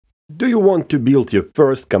Do you want to build your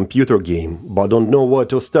first computer game but don't know where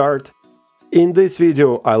to start? In this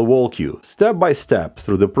video I'll walk you step by step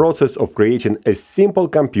through the process of creating a simple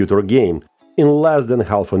computer game in less than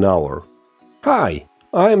half an hour. Hi,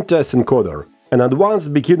 I'm TestEncoder, an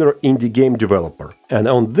advanced beginner indie game developer, and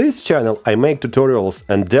on this channel I make tutorials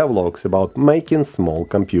and devlogs about making small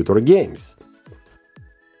computer games.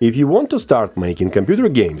 If you want to start making computer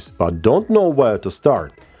games but don't know where to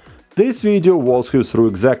start, this video walks you through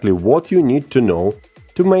exactly what you need to know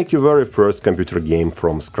to make your very first computer game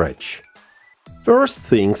from scratch. First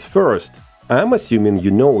things first, I'm assuming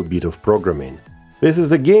you know a bit of programming. This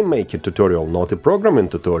is a game making tutorial, not a programming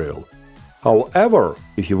tutorial. However,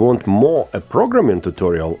 if you want more a programming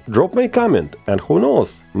tutorial, drop me a comment and who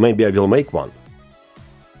knows, maybe I will make one.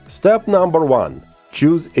 Step number 1.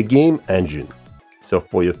 Choose a game engine. So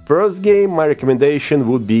for your first game, my recommendation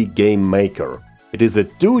would be GameMaker. It is a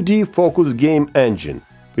 2D focused game engine,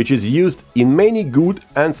 which is used in many good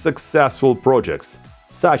and successful projects,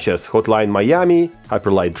 such as Hotline Miami,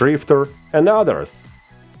 Hyperlight Drifter, and others.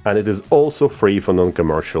 And it is also free for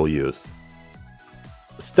non-commercial use.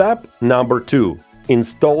 Step number 2.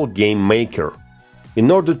 Install GameMaker.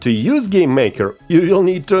 In order to use GameMaker, you will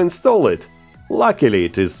need to install it. Luckily,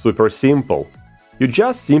 it is super simple. You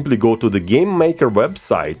just simply go to the GameMaker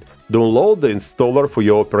website, download the installer for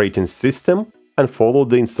your operating system, and follow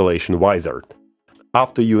the installation wizard.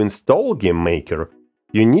 After you install GameMaker,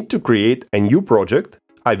 you need to create a new project.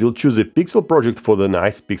 I will choose a pixel project for the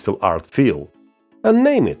nice pixel art feel, and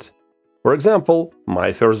name it. For example,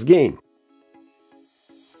 my first game.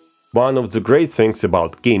 One of the great things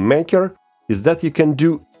about GameMaker is that you can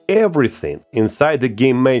do everything inside the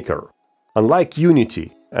GameMaker, unlike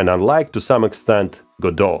Unity and unlike to some extent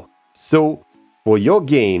Godot. So, for your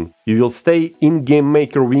game, you will stay in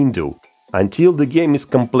GameMaker window until the game is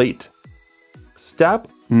complete. Step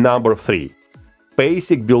number 3.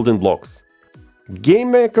 Basic building blocks.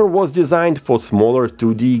 GameMaker was designed for smaller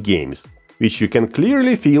 2D games, which you can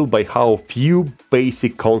clearly feel by how few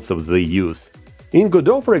basic concepts they use. In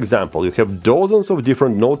Godot, for example, you have dozens of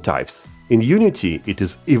different node types. In Unity, it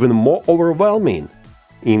is even more overwhelming.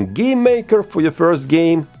 In GameMaker, for your first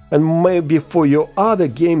game, and maybe for your other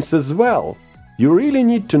games as well, you really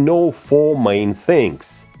need to know 4 main things: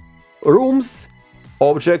 rooms,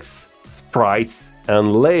 objects, sprites,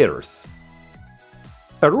 and layers.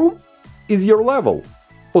 A room is your level,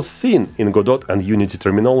 or scene in Godot and Unity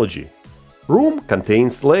terminology. Room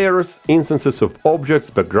contains layers, instances of objects,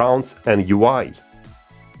 backgrounds, and UI.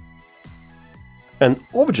 An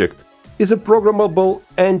object is a programmable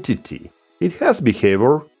entity. It has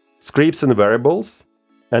behavior, scripts and variables,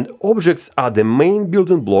 and objects are the main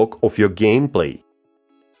building block of your gameplay.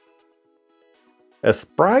 A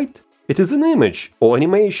sprite, it is an image or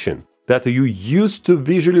animation that you use to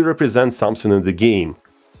visually represent something in the game.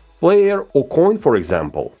 Player or coin, for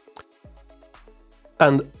example.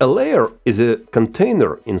 And a layer is a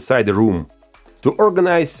container inside a room to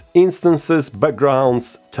organize instances,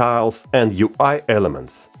 backgrounds, tiles, and UI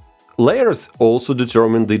elements. Layers also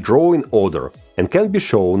determine the drawing order and can be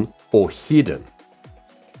shown or hidden.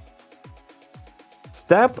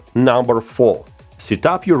 Step number 4. Set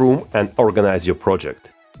up your room and organize your project.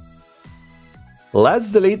 Let's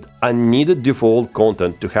delete unneeded default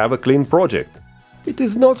content to have a clean project. It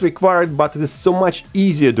is not required, but it is so much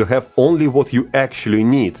easier to have only what you actually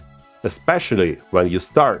need, especially when you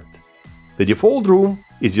start. The default room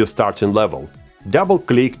is your starting level.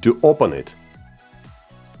 Double-click to open it.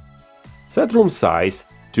 Set room size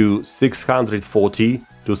to 640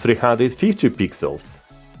 to 350 pixels.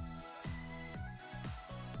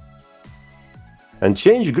 And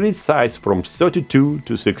change grid size from 32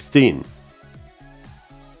 to 16.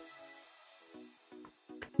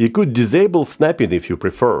 You could disable snapping if you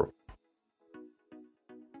prefer.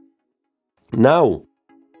 Now,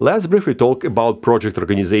 let's briefly talk about project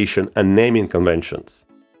organization and naming conventions.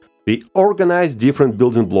 We organize different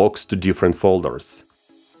building blocks to different folders.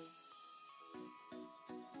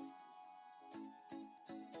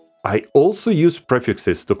 I also use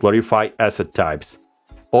prefixes to clarify asset types: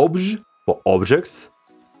 obj for objects,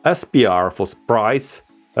 spr for sprites,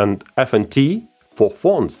 and fnt for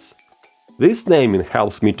fonts. This naming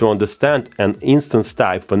helps me to understand an instance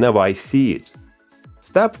type whenever I see it.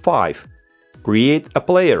 Step 5. Create a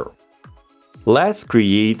player. Let's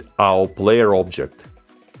create our player object.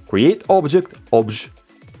 Create object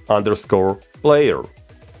obj_player.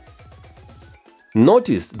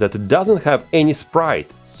 Notice that it doesn't have any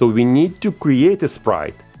sprite, so we need to create a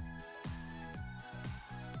sprite.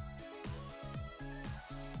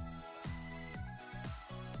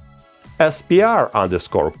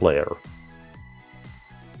 spr_player.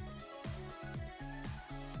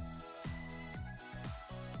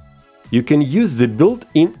 you can use the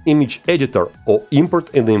built-in image editor or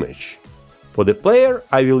import an image. For the player,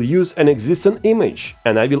 I will use an existing image,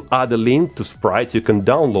 and I will add a link to sprites you can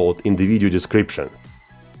download in the video description.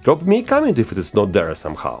 Drop me a comment if it is not there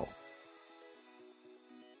somehow.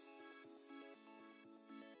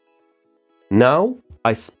 Now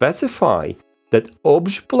I specify that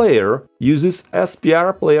object player uses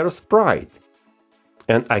SPR player sprite,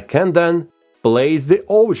 and I can then place the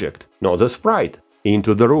object, not the sprite,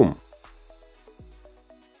 into the room.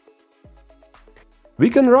 We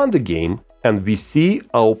can run the game and we see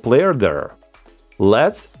our player there.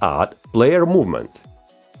 Let's add player movement.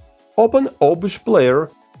 Open object player,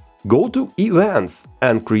 go to events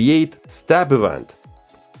and create step event.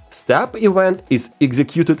 Step event is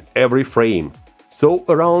executed every frame, so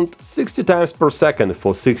around 60 times per second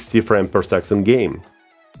for 60 frames per second game.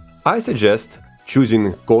 I suggest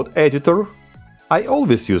choosing code editor. I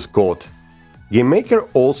always use code. GameMaker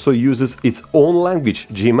also uses its own language,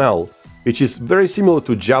 GML, which is very similar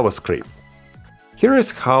to JavaScript. Here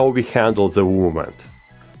is how we handle the movement.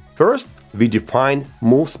 First, we define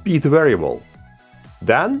move speed variable.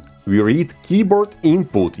 Then, we read keyboard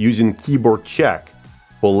input using keyboard check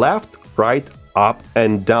for left, right, up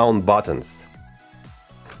and down buttons.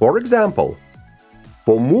 For example,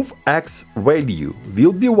 for move X value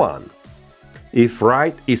will be 1 if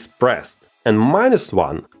right is pressed and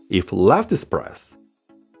 -1 if left is pressed.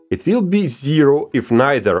 It will be 0 if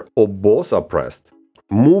neither or both are pressed.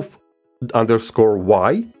 Move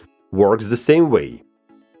 _Y works the same way.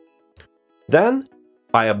 Then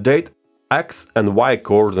I update X and Y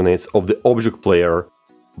coordinates of the object player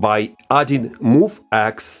by adding move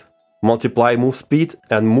X multiply move speed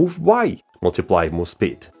and move Y multiply move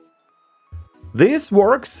speed. This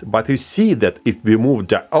works, but you see that if we move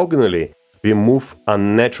diagonally, we move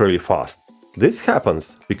unnaturally fast. This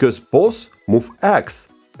happens because both move X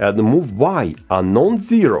and move Y are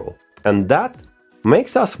non-zero, and that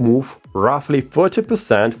makes us move roughly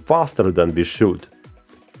 30% faster than we should.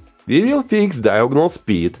 We will fix diagonal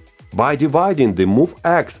speed by dividing the move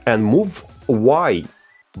X and move Y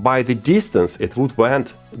by the distance it would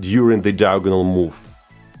went during the diagonal move.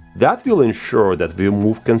 That will ensure that we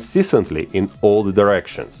move consistently in all the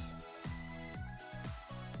directions.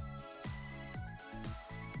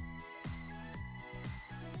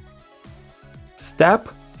 Step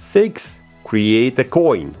 6. Create a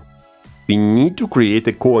coin. We need to create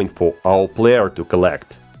a coin for our player to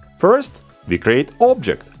collect. First, we create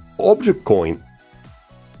object coin.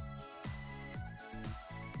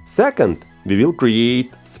 Second, we will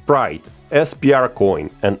create sprite, SPR coin,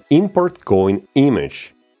 and import coin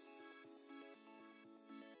image.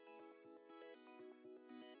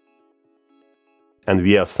 And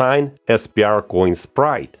we assign SPR coin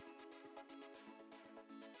sprite.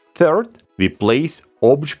 Third, we place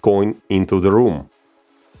object coin into the room.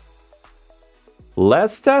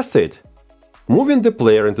 Let's test it. Moving the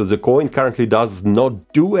player into the coin currently does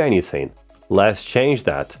not do anything. Let's change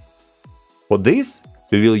that. For this,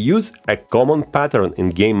 we will use a common pattern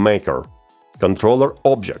in GameMaker: controller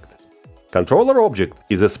object. Controller object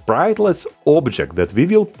is a spriteless object that we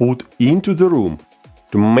will put into the room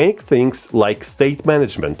to make things like state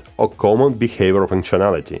management or common behavior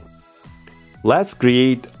functionality. Let's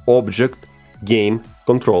create object game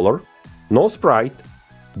controller, no sprite.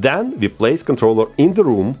 Then we place controller in the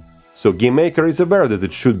room, so GameMaker is aware that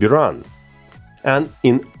it should be run. And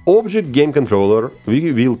in object game controller,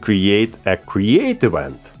 we will create a create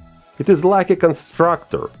event. It is like a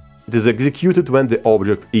constructor. It is executed when the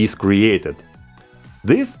object is created.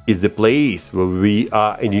 This is the place where we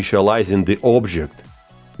are initializing the object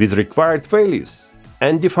with required values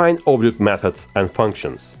and define object methods and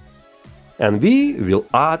functions. And we will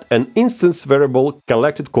add an instance variable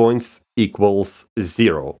collected coins equals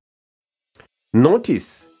 0.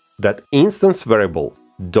 Notice that instance variable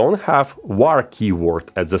don't have var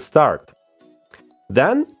keyword at the start.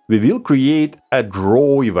 Then we will create a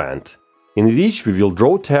draw event, in which we will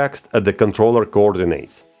draw text at the controller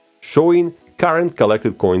coordinates, showing current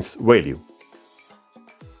collected coins value,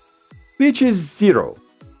 which is 0.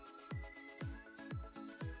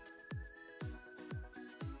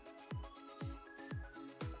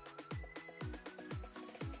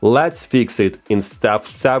 Let's fix it in step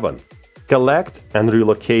 7. Collect and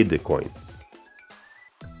relocate the coin.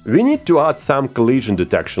 We need to add some collision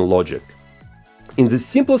detection logic. In the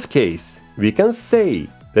simplest case, we can say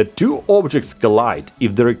that two objects collide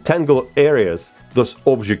if the rectangular areas those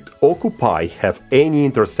objects occupy have any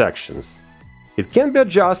intersections. It can be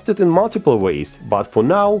adjusted in multiple ways, but for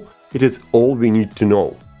now, it is all we need to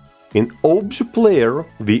know. In object player,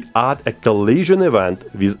 we add a collision event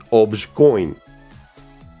with object coin.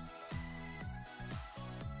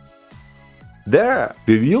 There,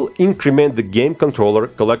 we will increment the game controller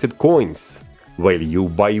collected coins value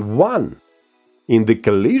by 1. In the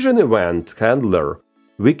collision event handler,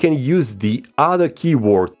 we can use the other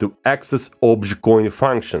keyword to access object coin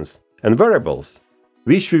functions and variables,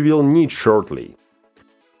 which we will need shortly.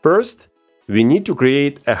 First, we need to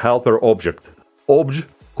create a helper object, object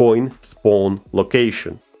coin spawn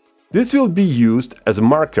location. This will be used as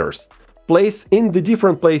markers placed in the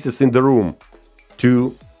different places in the room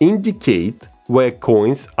to indicate where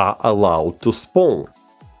coins are allowed to spawn.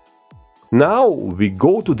 Now we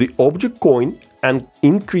go to the object coin, and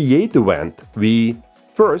in create event we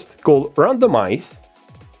first call randomize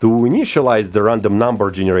to initialize the random number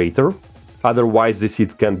generator, otherwise the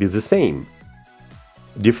seed can be the same.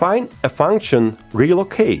 Define a function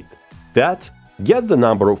relocate that get the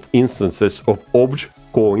number of instances of object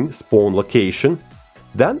coin spawn location,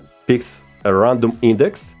 then picks a random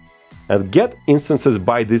index and get instances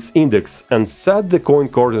by this index and set the coin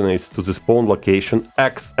coordinates to the spawn location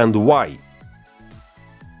x and y.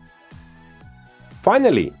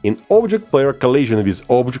 Finally, in object player collision with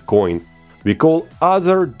object coin, we call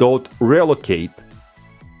other.relocate.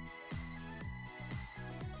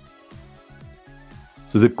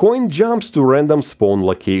 So the coin jumps to random spawn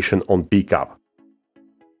location on pickup.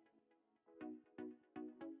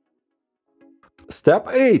 Step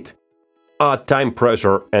 8. Add time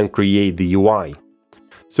pressure and create the UI.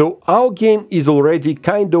 So our game is already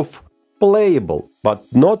kind of playable, but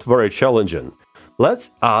not very challenging. Let's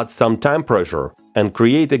add some time pressure and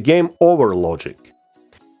create a game over logic.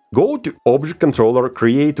 Go to Object Controller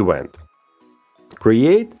Create event.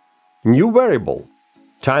 Create new variable,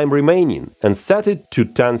 time remaining, and set it to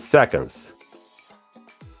 10 seconds.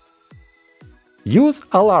 Use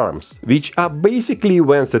alarms, which are basically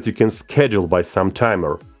events that you can schedule by some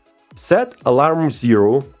timer. Set alarm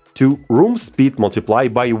 0 to room speed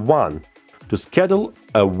multiplied by 1 to schedule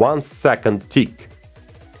a 1-second tick.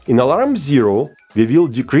 In alarm 0, we will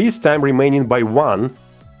decrease time remaining by 1.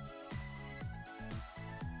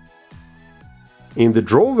 In the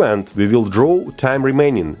draw event, we will draw time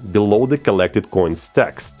remaining below the collected coins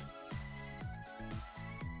text.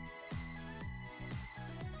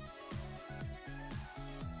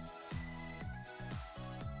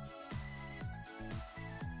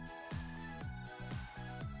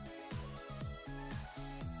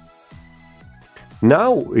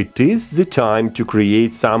 Now it is the time to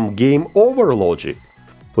create some game over logic.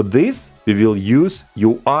 For this, we will use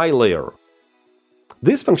UI layer.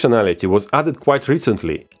 This functionality was added quite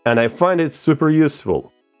recently, and I find it super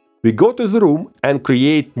useful. We go to the room and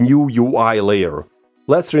create new UI layer.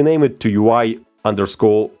 Let's rename it to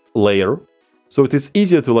UI_layer, so it is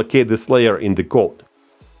easier to locate this layer in the code.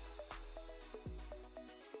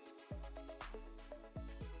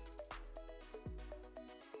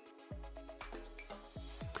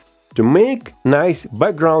 To make nice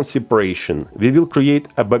background separation, we will create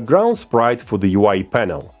a background sprite for the UI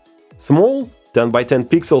panel. Small 10 by 10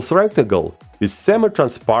 pixels rectangle with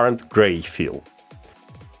semi-transparent gray fill.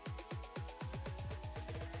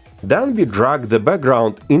 Then we drag the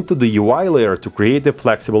background into the UI layer to create a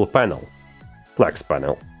flexible panel, Flex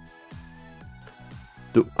panel.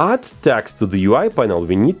 To add text to the UI panel,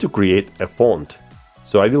 we need to create a font.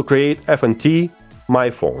 So I will create FNT my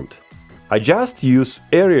font. I just use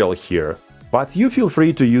Arial here, but you feel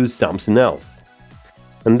free to use something else.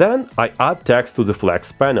 And then I add text to the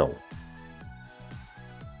Flex panel.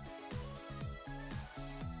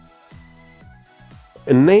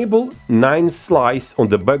 Enable 9 slice on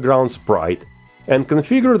the background sprite and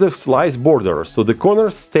configure the slice border so the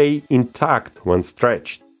corners stay intact when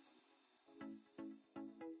stretched.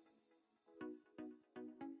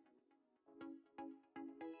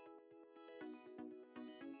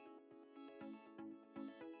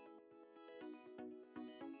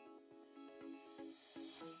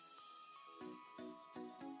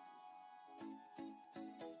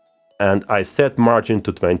 And I set margin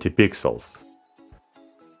to 20 pixels.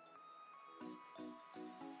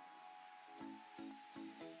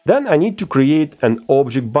 Then I need to create an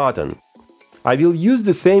object button. I will use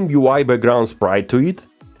the same UI background sprite to it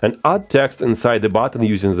and add text inside the button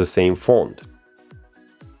using the same font.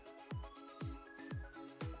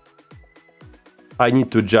 I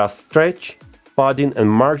need to adjust stretch, padding and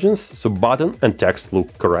margins so button and text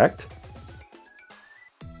look correct.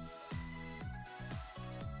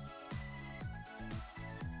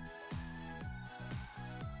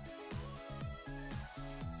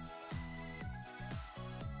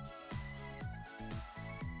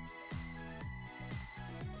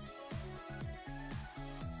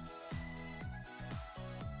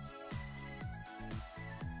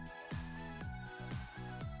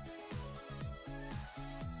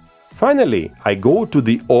 Finally, I go to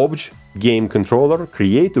the Obj Game Controller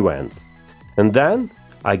Create event, and then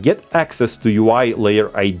I get access to UI layer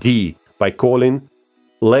ID by calling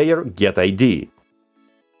layer getID.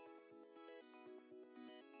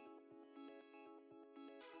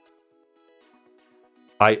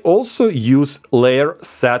 I also use layer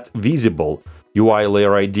set visible UI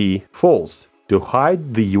layer ID false to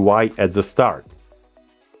hide the UI at the start.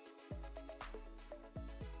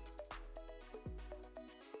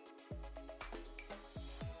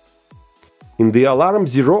 In the alarm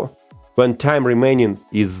 0, when time remaining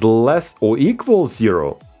is less or equals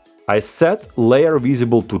 0, I set layer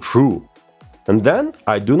visible to true, and then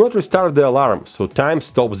I do not restart the alarm, so time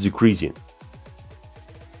stops decreasing.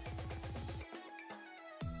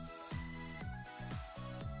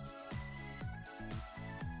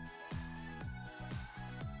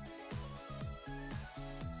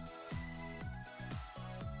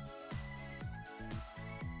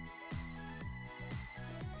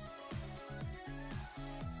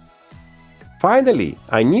 Finally,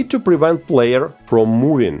 I need to prevent player from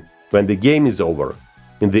moving when the game is over.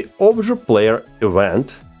 In the Object Player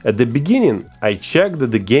event, at the beginning, I check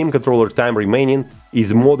that the game controller time remaining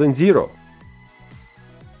is more than 0.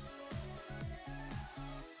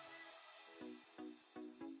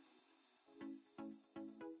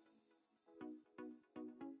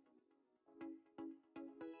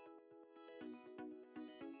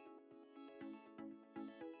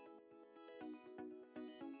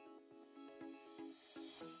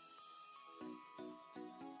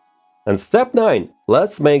 And step 9.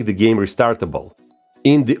 Let's make the game restartable.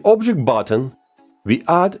 In the Object button, we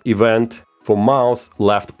add event for mouse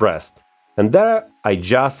left pressed, and there I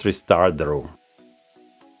just restart the room.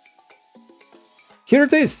 Here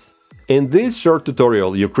it is! In this short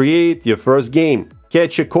tutorial you create your first game,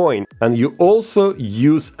 catch a coin, and you also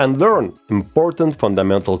use and learn important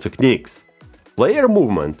fundamental techniques. Player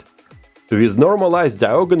movement with normalized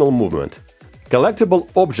diagonal movement, collectible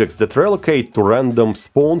objects that relocate to random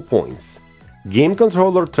spawn points, game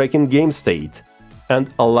controller tracking game state, and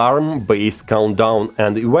alarm-based countdown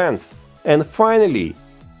and events, and finally,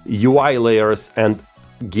 UI layers and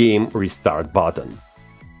game restart button.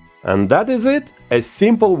 And that is it, a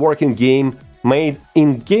simple working game made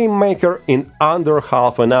in GameMaker in under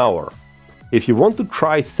half an hour. If you want to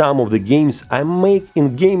try some of the games I make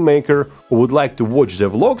in GameMaker or would like to watch the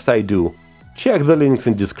vlogs I do, check the links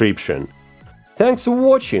in description. Thanks for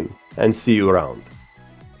watching and see you around.